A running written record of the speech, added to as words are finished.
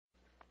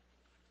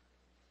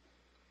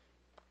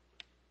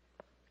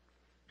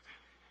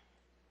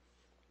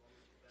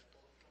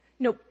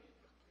Nope.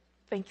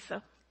 Thank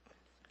you,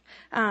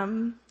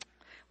 so.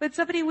 Would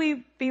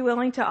somebody be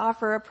willing to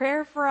offer a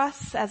prayer for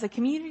us as a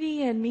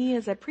community and me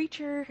as a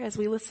preacher as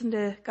we listen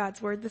to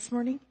God's word this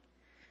morning?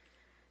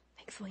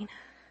 Thanks, Lena.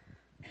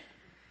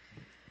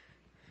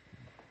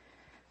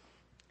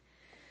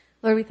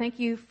 Lord, we thank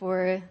you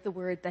for the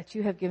word that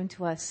you have given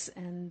to us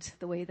and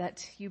the way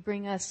that you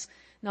bring us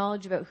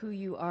knowledge about who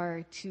you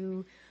are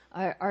to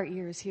our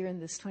ears here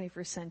in this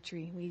 21st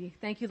century. We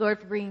thank you,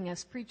 Lord, for bringing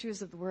us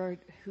preachers of the word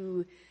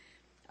who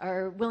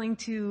are willing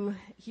to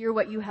hear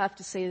what you have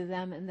to say to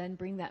them and then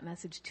bring that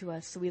message to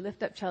us. So we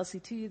lift up Chelsea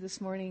to you this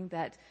morning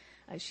that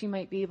she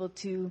might be able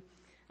to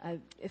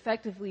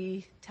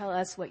effectively tell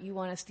us what you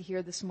want us to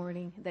hear this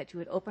morning, that you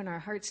would open our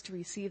hearts to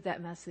receive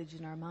that message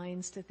and our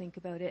minds to think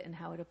about it and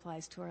how it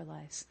applies to our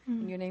lives.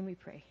 In your name we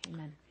pray.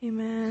 Amen.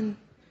 Amen.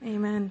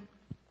 Amen.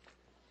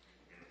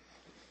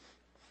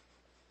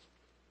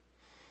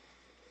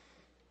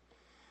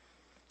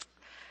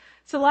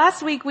 So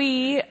last week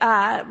we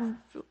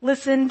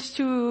listened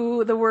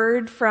to the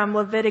word from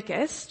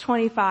Leviticus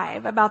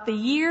 25 about the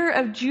year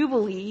of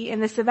Jubilee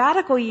and the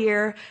sabbatical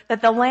year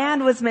that the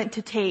land was meant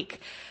to take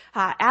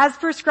as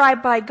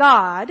prescribed by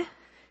God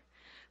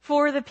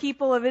for the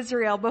people of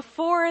Israel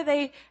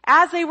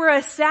as they were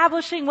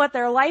establishing what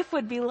their life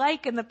would be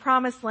like in the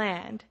promised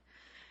land.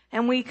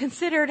 And we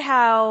considered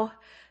how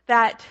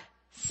those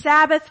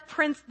Sabbath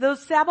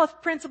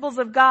principles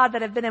of God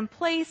that have been in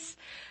place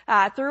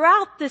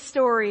throughout the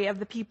story of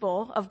the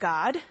people of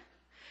God,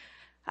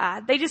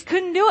 they just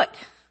couldn't do it,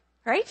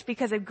 right?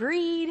 Because of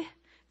greed,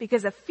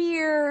 because of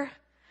fear,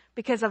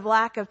 because of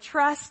lack of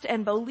trust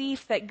and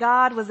belief that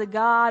God was a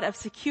God of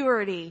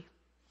security.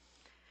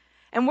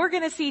 And we're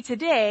going to see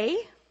today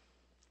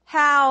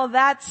how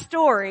that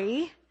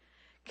story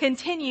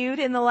continued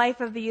in the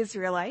life of the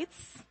Israelites.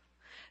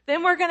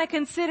 Then we're going to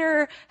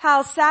consider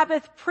how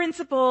Sabbath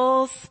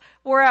principles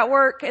were at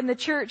work in the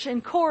church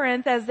in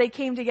Corinth as they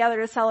came together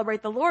to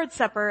celebrate the Lord's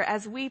Supper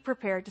as we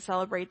prepare to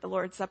celebrate the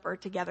Lord's Supper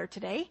together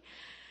today.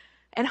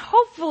 And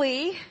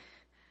hopefully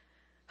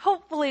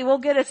we'll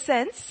get a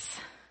sense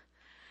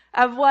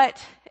of what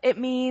it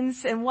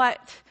means and what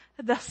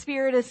the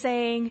Spirit is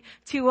saying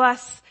to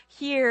us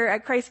here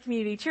at Christ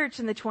Community Church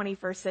in the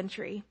 21st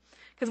century.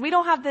 Because we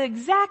don't have the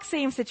exact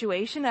same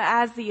situation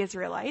as the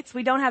Israelites.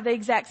 We don't have the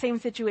exact same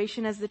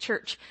situation as the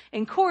church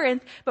in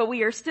Corinth, but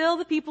we are still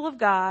the people of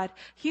God,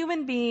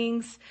 human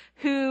beings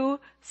who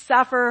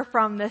suffer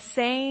from the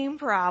same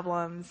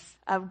problems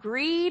of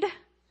greed,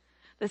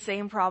 the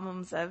same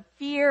problems of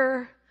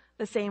fear,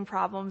 the same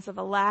problems of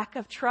a lack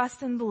of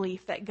trust and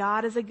belief that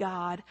God is a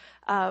God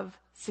of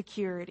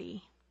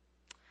security.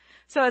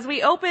 So as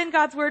we open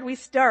God's Word, we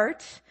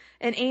start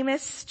in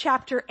Amos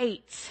chapter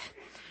 8.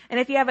 And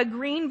if you have a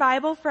green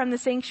Bible from the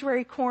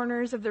sanctuary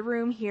corners of the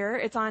room here,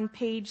 it's on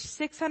page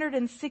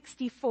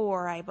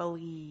 664, I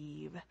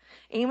believe.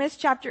 Amos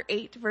chapter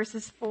 8,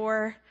 verses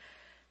 4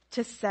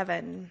 to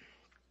 7.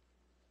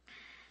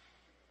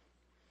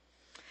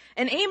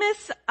 And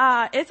Amos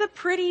is a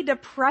pretty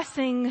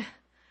depressing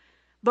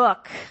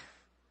book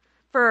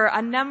for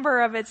a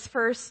number of its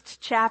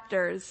first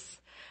chapters.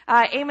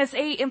 Amos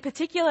 8 in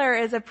particular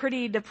is a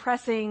pretty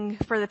depressing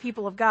for the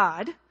people of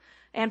God.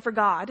 And for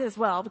God as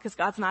well, because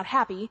God's not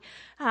happy.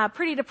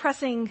 Pretty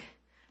depressing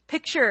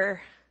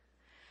picture.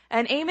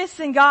 And Amos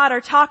and God are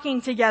talking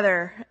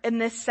together in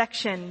this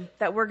section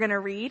that we're going to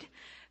read.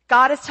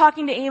 God is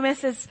talking to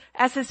Amos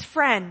as his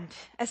friend,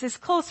 as his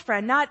close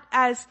friend, not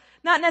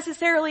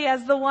necessarily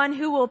as the one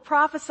who will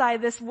prophesy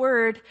this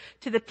word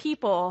to the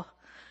people,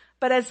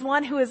 but as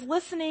one who is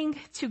listening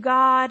to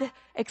God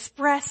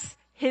express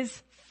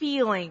his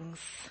feelings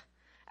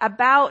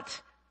about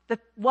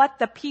what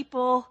the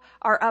people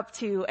are up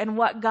to and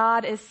what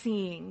God is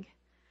seeing.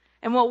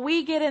 And what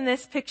we get in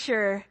this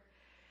picture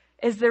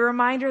is the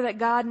reminder that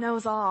God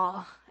knows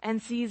all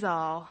and sees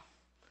all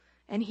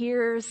and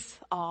hears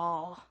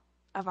all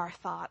of our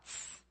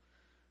thoughts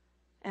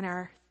and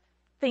our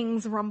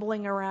things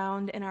rumbling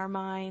around in our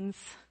minds.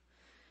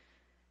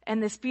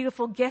 And this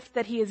beautiful gift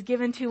that he has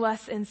given to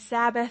us in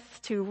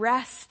Sabbath to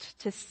rest,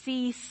 to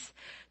cease,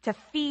 to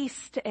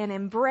feast and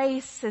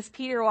embrace, as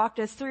Peter walked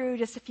us through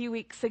just a few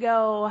weeks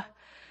ago,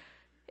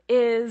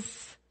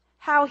 is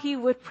how he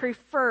would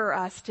prefer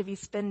us to be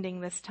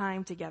spending this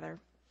time together.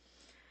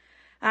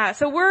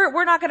 So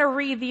we're not going to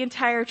read the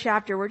entire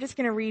chapter. We're just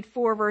going to read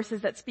 4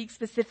 verses that speak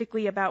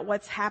specifically about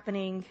what's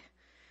happening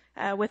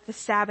with the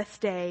Sabbath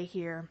day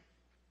here.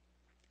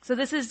 So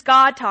this is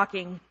God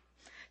talking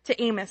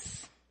to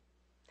Amos,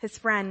 his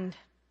friend.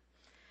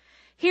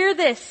 Hear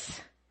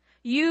this,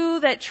 you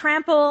that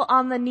trample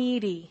on the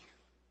needy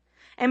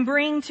and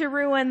bring to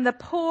ruin the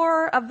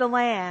poor of the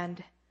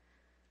land,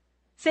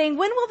 saying,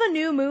 when will the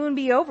new moon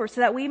be over so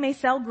that we may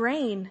sell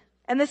grain,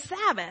 and the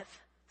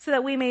Sabbath so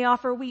that we may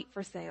offer wheat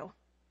for sale?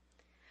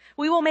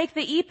 We will make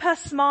the ephah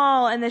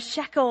small and the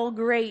shekel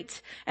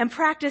great and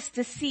practice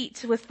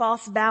deceit with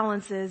false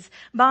balances,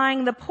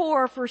 buying the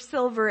poor for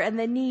silver and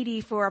the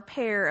needy for a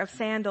pair of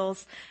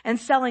sandals and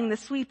selling the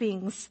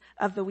sweepings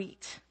of the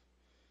wheat.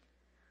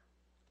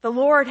 The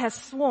Lord has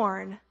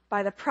sworn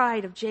by the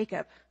pride of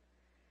Jacob.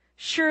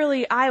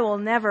 Surely I will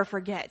never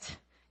forget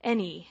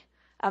any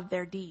of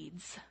their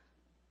deeds.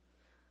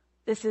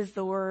 This is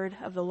the word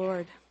of the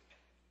Lord.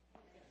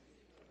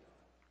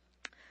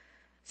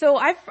 So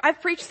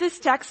I've preached this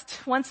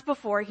text once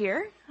before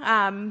here,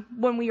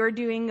 when we were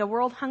doing a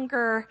World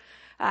Hunger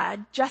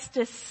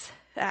Justice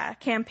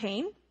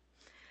campaign.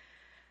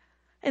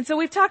 And so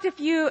we've talked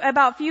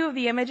about a few of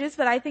the images,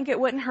 but I think it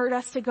wouldn't hurt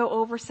us to go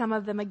over some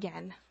of them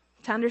again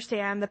to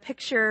understand the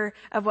picture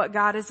of what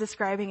God is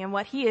describing and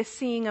what he is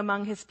seeing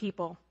among his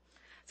people.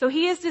 So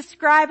he is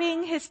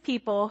describing his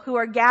people who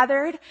are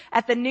gathered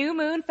at the New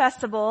Moon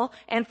Festival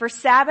and for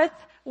Sabbath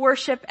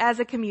worship as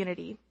a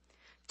community.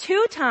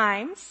 2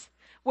 times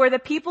where the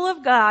people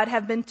of God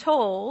have been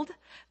told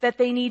that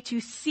they need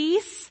to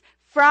cease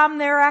from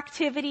their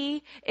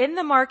activity in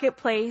the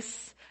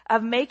marketplace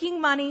of making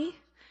money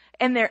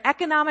and their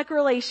economic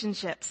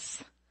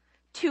relationships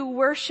to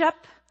worship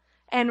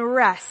and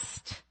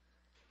rest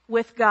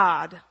with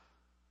God.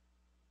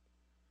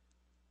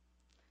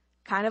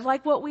 Kind of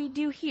like what we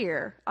do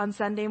here on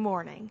Sunday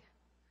morning.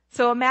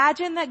 So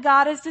imagine that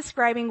God is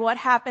describing what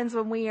happens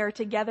when we are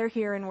together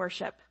here in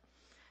worship.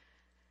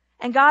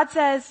 And God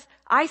says,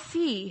 I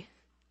see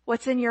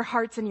what's in your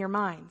hearts and your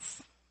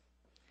minds.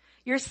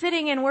 You're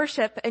sitting in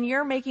worship and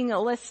you're making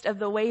a list of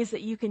the ways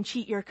that you can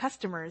cheat your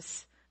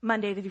customers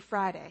Monday through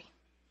Friday.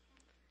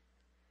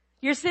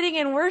 You're sitting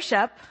in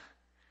worship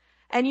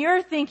and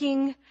you're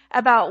thinking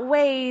about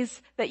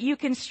ways that you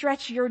can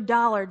stretch your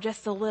dollar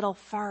just a little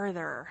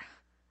farther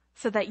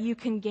so that you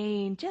can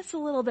gain just a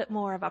little bit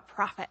more of a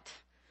profit.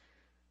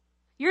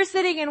 You're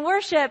sitting in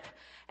worship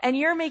and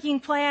you're making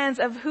plans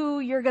of who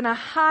you're going to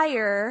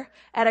hire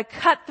at a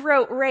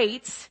cutthroat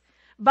rate,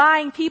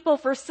 buying people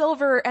for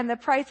silver and the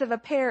price of a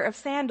pair of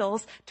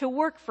sandals to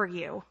work for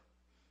you.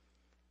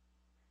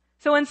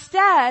 So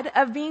instead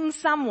of being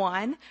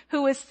someone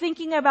who is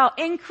thinking about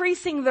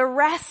increasing the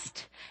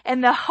rest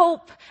and the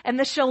hope and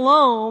the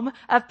shalom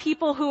of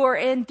people who are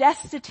in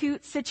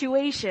destitute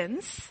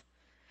situations,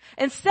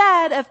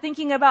 instead of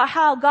thinking about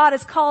how God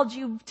has called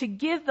you to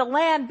give the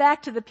land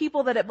back to the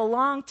people that it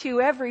belonged to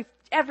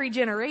every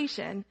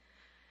generation,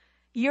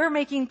 you're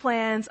making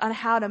plans on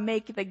how to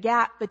make the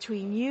gap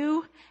between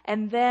you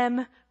and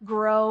them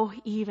grow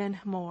even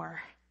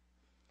more.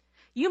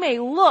 You may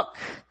look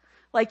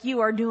like you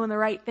are doing the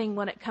right thing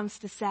when it comes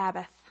to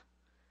Sabbath.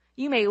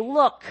 You may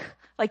look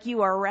like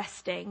you are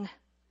resting,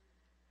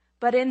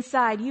 but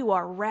inside you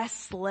are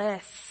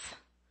restless.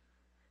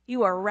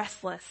 You are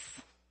restless.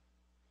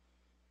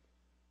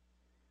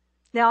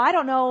 Now, I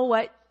don't know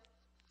what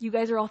you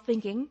guys are all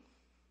thinking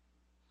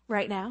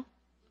right now,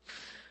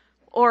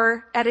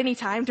 or at any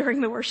time during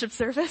the worship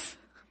service,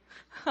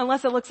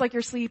 unless it looks like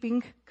you're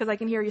sleeping, because I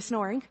can hear you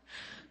snoring.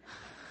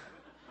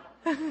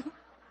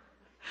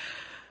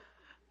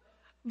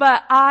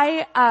 But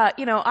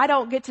I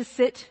don't get to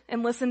sit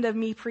and listen to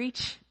me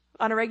preach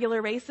on a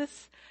regular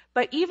basis.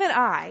 But even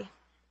on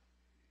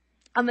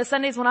the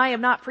Sundays when I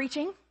am not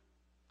preaching,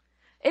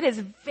 it is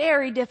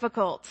very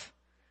difficult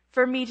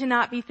for me to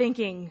not be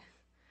thinking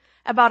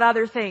about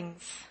other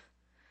things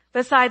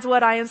besides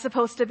what I am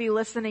supposed to be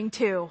listening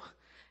to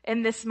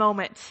in this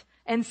moment,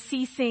 and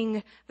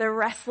ceasing the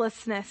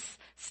restlessness,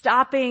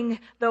 stopping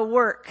the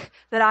work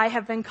that I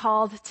have been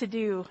called to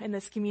do in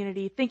this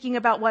community, thinking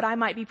about what I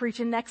might be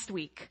preaching next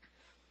week.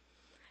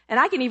 And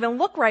I can even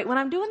look right when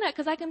I'm doing that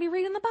because I can be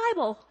reading the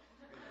Bible.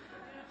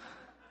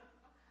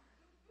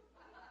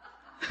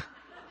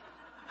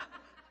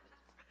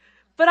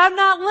 But I'm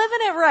not living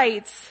it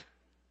right.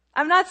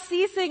 I'm not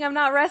ceasing. I'm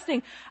not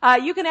resting.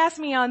 You can ask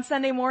me on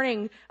Sunday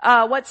morning,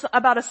 what's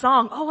about a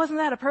song? Oh, wasn't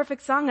that a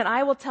perfect song? And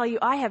I will tell you,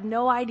 I have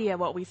no idea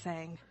what we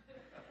sang.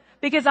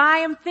 Because I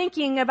am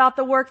thinking about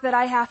the work that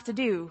I have to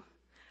do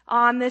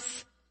on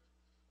this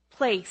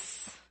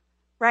place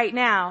right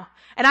now.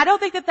 And I don't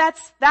think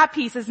that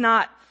piece is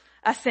not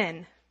a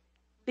sin.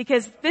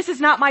 Because this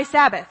is not my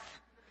Sabbath.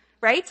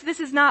 Right?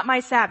 This is not my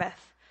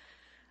Sabbath.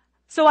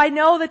 So I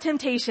know the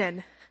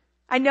temptation.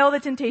 I know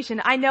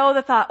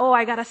the thought, oh,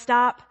 I gotta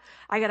stop.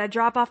 I gotta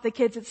drop off the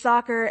kids at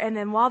soccer, and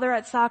then while they're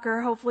at soccer,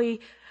 hopefully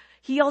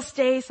he'll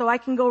stay so I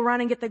can go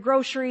run and get the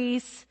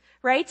groceries,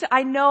 right?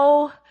 I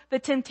know the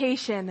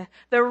temptation,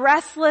 the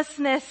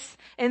restlessness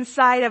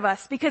inside of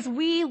us, because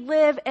we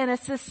live in a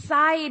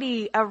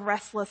society of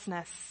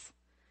restlessness.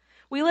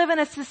 We live in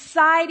a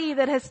society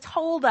that has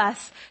told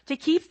us to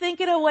keep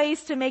thinking of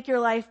ways to make your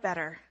life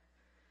better.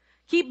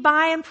 Keep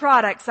buying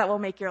products that will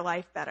make your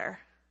life better.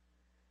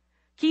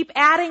 Keep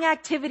adding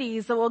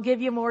activities that will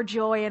give you more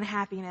joy and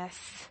happiness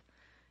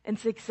and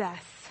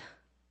success.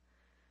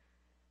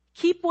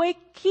 Keep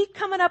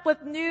coming up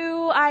with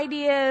new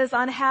ideas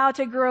on how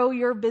to grow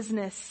your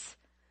business.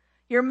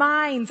 Our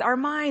minds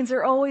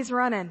are always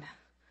running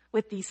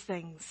with these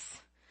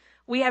things.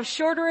 We have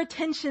shorter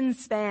attention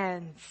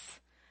spans.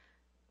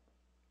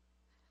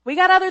 We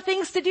got other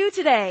things to do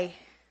today.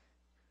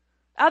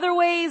 Other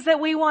ways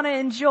that we want to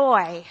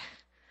enjoy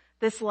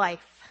this life.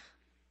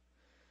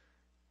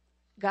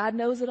 God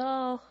knows it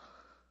all.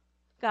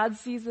 God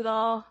sees it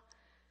all.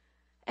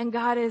 And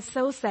God is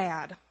so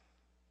sad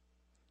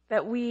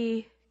that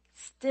we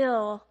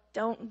still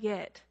don't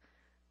get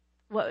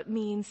what it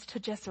means to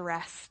just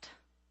rest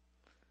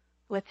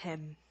with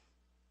him.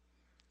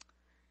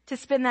 To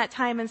spend that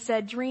time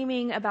instead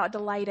dreaming about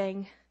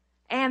delighting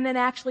and then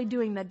actually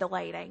doing the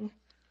delighting.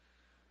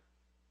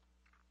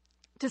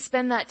 To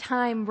spend that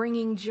time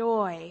bringing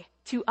joy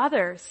to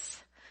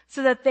others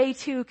so that they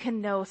too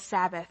can know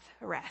Sabbath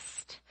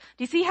rest.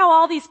 Do you see how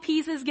all these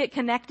pieces get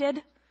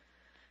connected?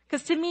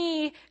 Because to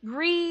me,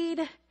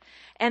 greed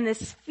and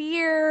this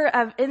fear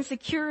of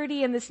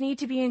insecurity and this need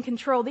to be in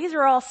control, these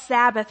are all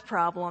Sabbath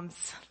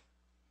problems.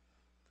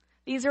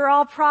 These are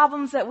all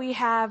problems that we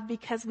have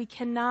because we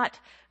cannot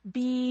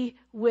be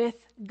with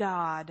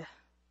God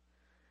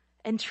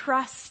and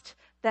trust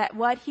that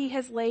what he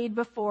has laid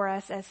before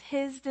us as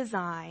his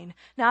design,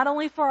 not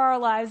only for our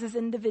lives as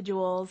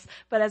individuals,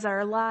 but as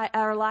our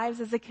lives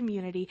as a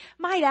community,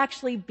 might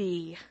actually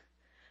be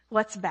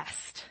what's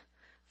best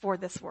for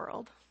this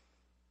world.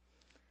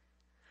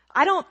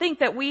 I don't think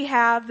that we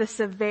have the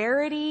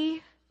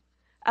severity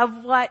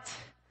of what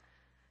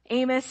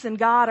Amos and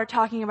God are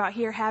talking about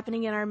here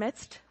happening in our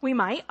midst. We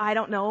might. I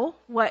don't know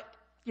what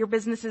your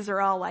businesses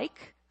are all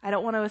like. I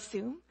don't want to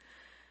assume.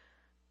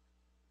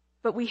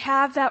 But we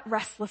have that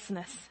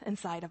restlessness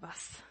inside of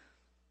us.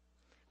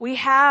 We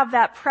have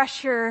that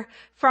pressure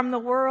from the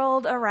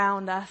world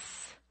around us.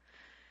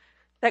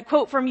 That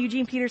quote from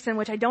Eugene Peterson,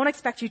 which I don't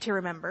expect you to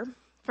remember,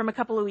 from a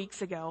couple of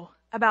weeks ago,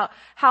 about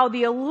how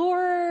the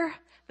allure,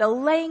 the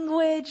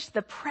language,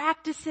 the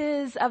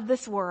practices of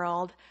this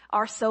world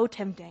are so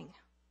tempting.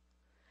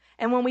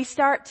 And when we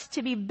start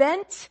to be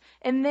bent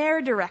in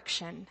their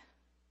direction,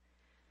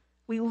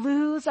 we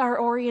lose our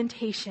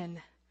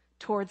orientation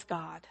towards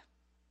God.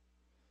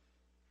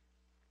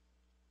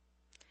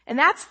 And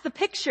that's the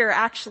picture,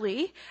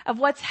 actually, of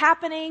what's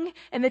happening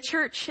in the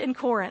church in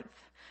Corinth,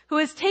 who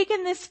has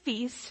taken this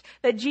feast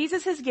that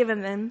Jesus has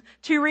given them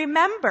to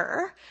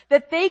remember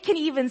that they can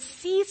even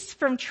cease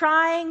from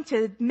trying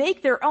to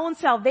make their own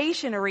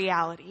salvation a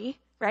reality,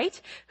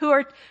 right? Who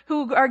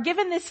are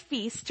given this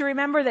feast to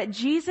remember that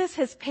Jesus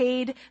has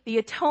paid the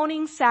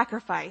atoning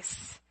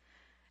sacrifice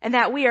and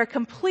that we are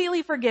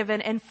completely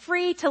forgiven and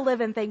free to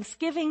live in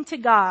thanksgiving to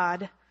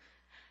God,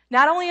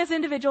 not only as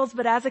individuals,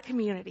 but as a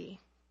community.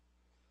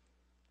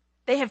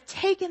 They have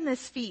taken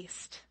this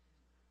feast,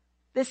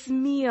 this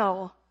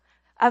meal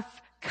of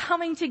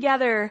coming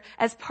together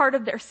as part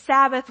of their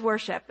Sabbath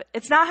worship.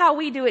 It's not how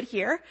we do it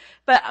here,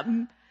 but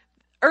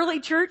early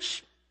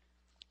church,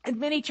 and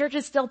many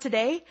churches still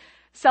today,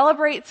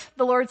 celebrates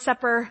the Lord's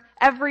Supper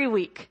every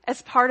week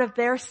as part of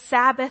their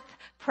Sabbath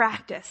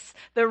practice.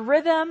 The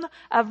rhythm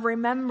of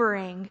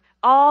remembering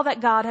all that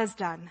God has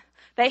done,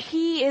 that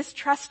he is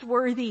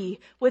trustworthy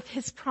with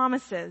his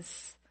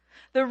promises.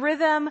 The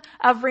rhythm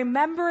of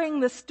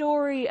remembering the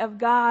story of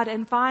God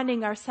and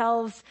finding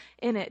ourselves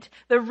in it.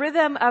 The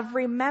rhythm of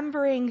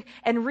remembering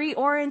and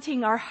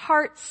reorienting our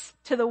hearts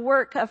to the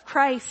work of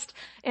Christ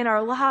in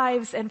our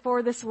lives and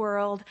for this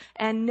world,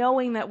 and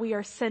knowing that we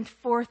are sent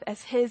forth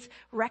as his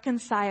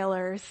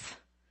reconcilers.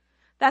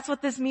 That's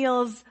what this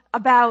meal is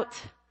about.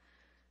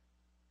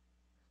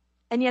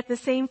 And yet the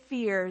same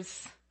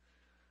fears,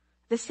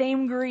 the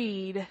same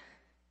greed,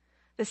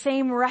 the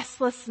same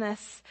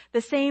restlessness,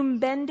 the same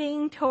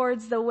bending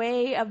towards the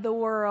way of the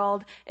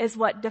world is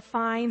what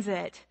defines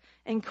it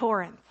in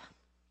Corinth.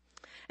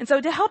 And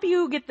so to help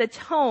you get the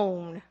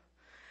tone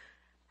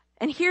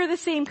and hear the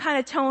same kind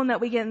of tone that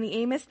we get in the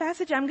Amos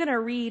passage, I'm going to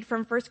read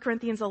from 1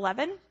 Corinthians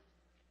 11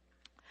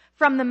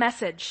 from the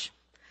Message,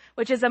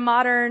 which is a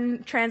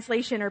modern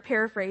translation or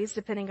paraphrase,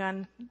 depending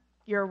on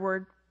your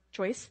word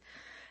choice,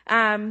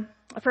 from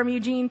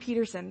Eugene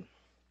Peterson.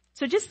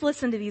 So just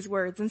listen to these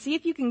words and see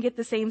if you can get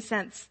the same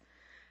sense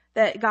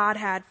that God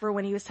had for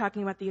when he was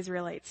talking about the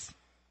Israelites.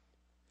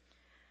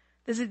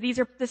 This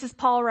is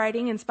Paul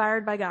writing,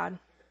 inspired by God.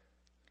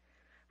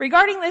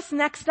 Regarding this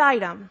next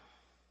item,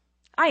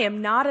 I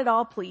am not at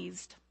all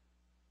pleased.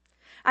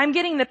 I'm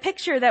getting the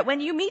picture that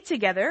when you meet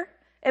together,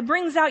 it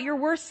brings out your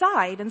worst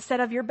side instead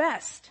of your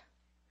best.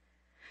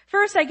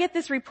 First, I get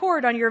this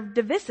report on your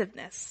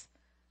divisiveness,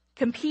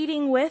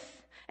 competing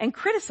with and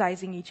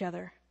criticizing each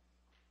other.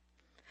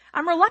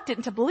 I'm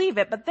reluctant to believe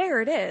it, but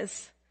there it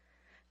is.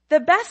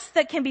 The best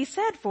that can be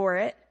said for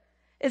it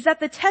is that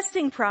the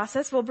testing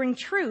process will bring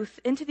truth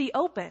into the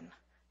open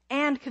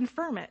and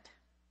confirm it.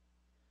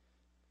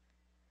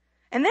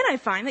 And then I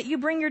find that you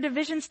bring your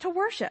divisions to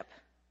worship.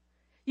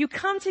 You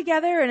come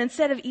together and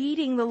instead of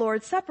eating the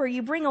Lord's Supper,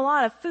 you bring a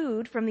lot of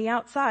food from the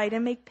outside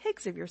and make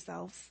pigs of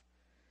yourselves.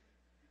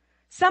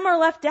 Some are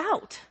left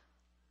out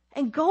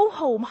and go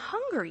home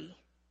hungry.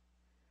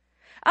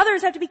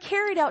 Others have to be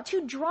carried out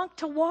too drunk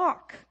to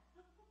walk.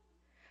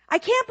 I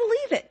can't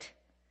believe it.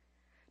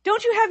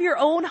 Don't you have your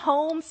own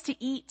homes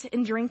to eat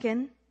and drink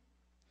in?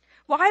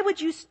 Why would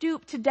you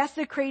stoop to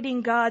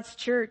desecrating God's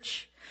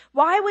church?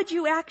 Why would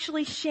you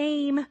actually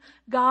shame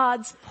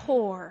God's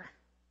poor?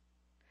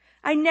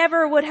 I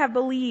never would have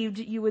believed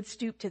you would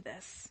stoop to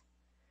this.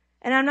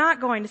 And I'm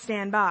not going to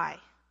stand by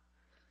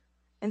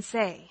and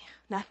say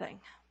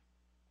nothing.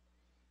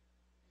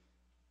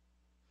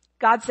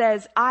 God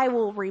says, I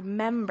will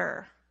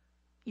remember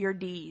your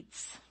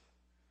deeds.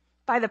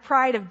 By the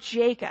pride of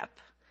Jacob,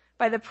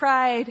 by the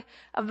pride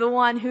of the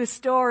one whose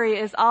story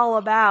is all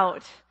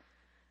about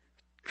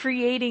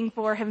creating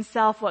for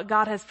himself what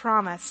God has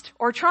promised,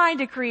 or trying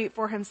to create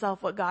for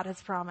himself what God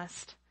has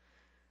promised.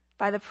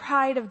 By the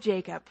pride of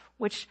Jacob,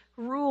 which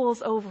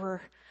rules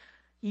over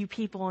you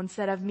people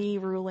instead of me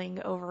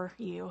ruling over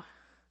you.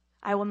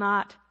 I will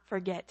not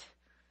forget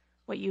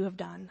what you have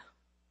done.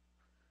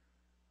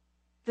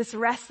 This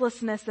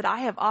restlessness that I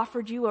have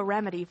offered you a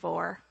remedy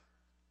for.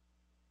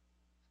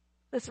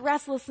 This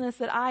restlessness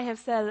that I have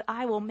said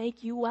I will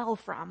make you well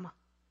from.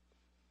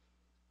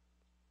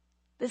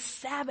 This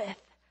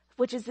Sabbath,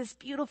 which is this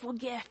beautiful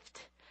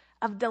gift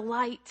of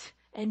delight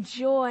and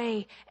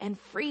joy and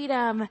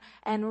freedom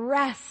and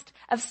rest,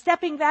 of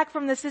stepping back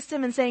from the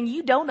system and saying,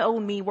 you don't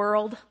own me,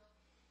 world.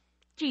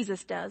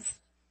 Jesus does.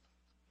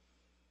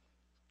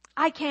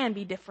 I can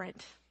be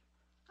different.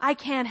 I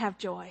can have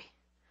joy.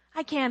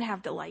 I can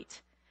have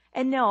delight.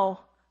 And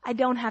no, I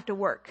don't have to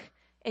work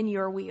in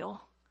your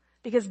wheel,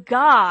 because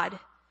God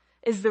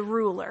is the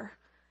ruler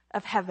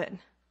of heaven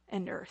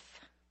and earth.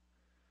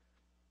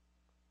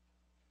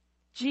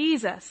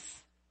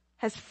 Jesus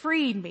has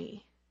freed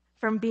me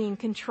from being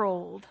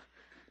controlled,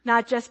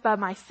 not just by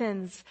my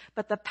sins,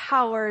 but the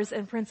powers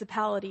and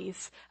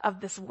principalities of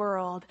this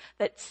world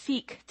that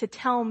seek to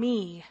tell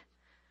me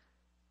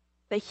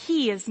that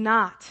he is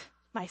not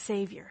my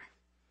Savior.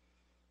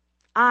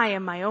 I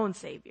am my own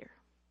Savior.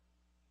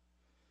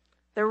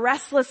 The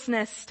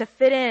restlessness to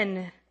fit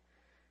in,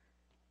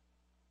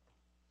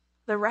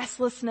 the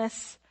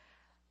restlessness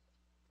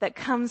that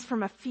comes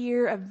from a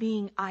fear of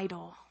being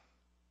idle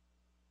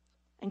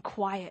and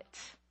quiet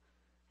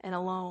and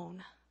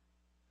alone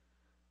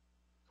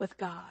with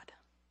God.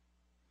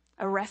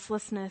 A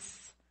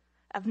restlessness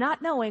of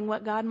not knowing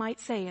what God might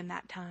say in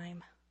that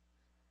time,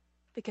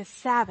 because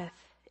Sabbath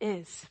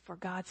is for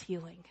God's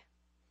healing.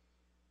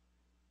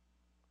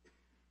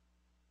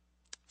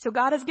 So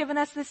God has given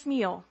us this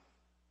meal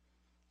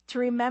to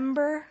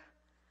remember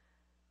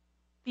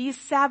these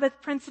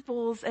Sabbath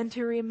principles and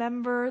to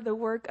remember the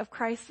work of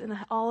Christ and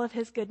all of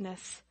his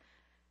goodness.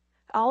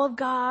 All of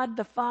God,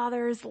 the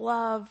Father's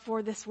love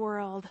for this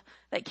world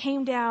that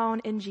came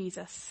down in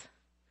Jesus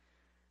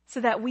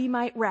so that we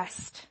might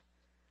rest,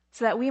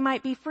 so that we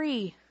might be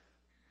free,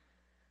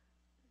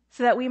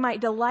 so that we might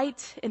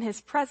delight in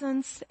his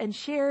presence and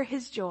share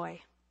his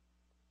joy.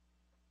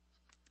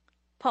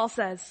 Paul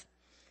says,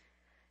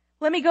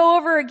 let me go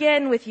over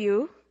again with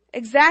you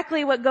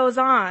exactly what goes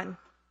on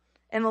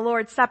in the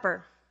Lord's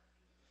Supper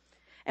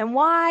and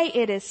why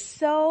it is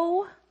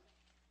so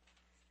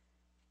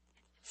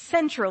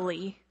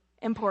centrally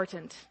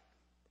important.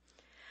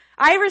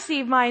 I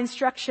received my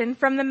instruction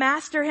from the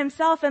Master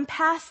himself and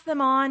passed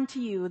them on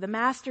to you, the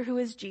Master who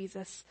is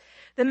Jesus.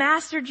 The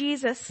Master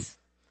Jesus,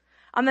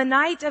 on the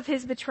night of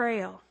his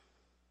betrayal,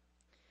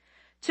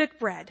 took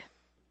bread,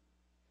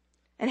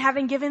 and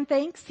having given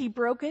thanks, he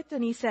broke it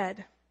and he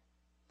said,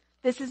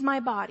 this is my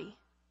body,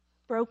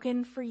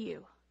 broken for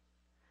you.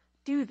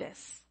 Do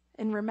this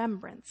in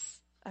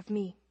remembrance of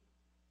me.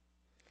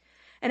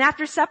 And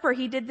after supper,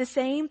 he did the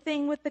same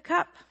thing with the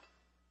cup.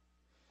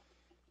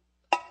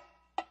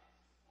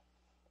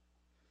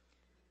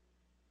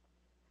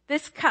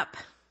 This cup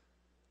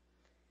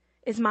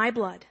is my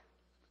blood,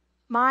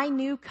 my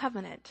new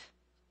covenant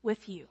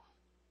with you.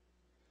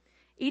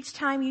 Each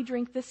time you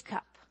drink this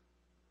cup,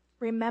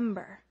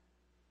 remember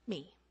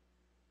me.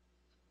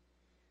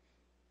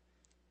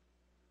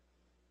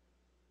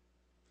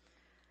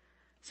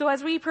 So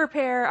as we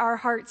prepare our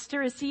hearts to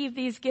receive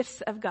these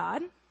gifts of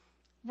God,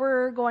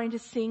 we're going to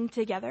sing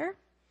together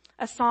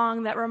a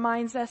song that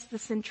reminds us the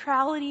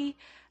centrality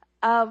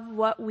of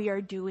what we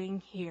are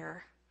doing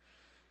here.